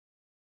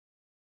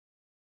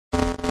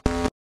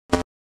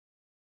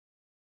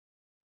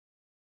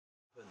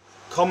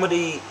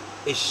Comedy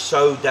is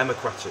so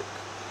democratic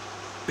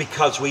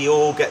because we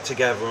all get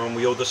together and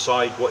we all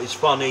decide what is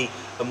funny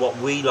and what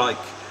we like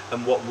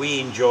and what we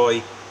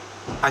enjoy,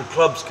 and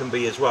clubs can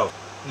be as well.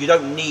 You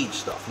don't need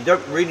stuff. You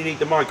don't really need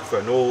the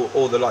microphone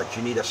or the lights.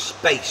 You need a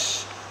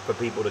space for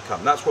people to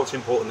come. That's what's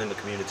important in the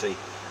community,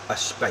 a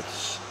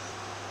space.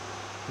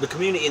 The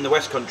community in the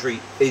West Country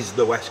is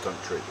the West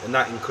Country, and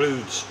that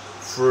includes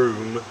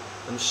Frome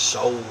and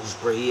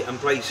Salisbury and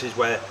places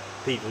where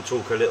people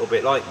talk a little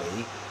bit like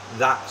me.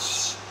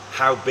 That's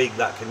how big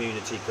that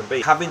community can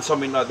be. Having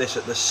something like this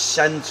at the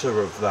centre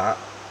of that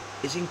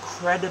is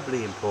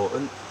incredibly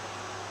important.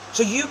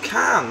 So you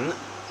can,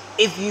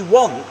 if you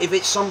want, if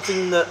it's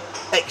something that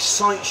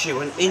excites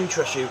you and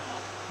interests you,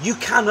 you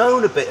can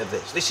own a bit of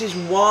this. This is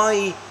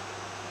why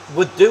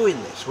we're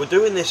doing this. We're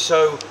doing this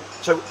so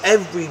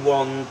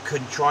everyone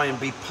can try and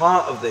be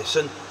part of this.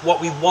 And what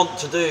we want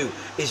to do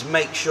is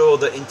make sure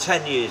that in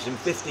 10 years, in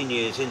 15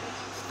 years, in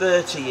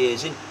 30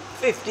 years, in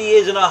 50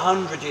 years and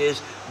 100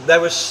 years, there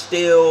are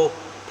still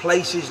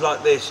places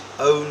like this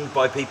owned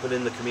by people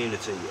in the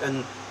community.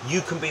 And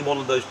you can be one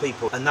of those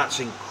people, and that's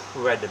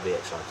incredibly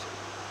exciting.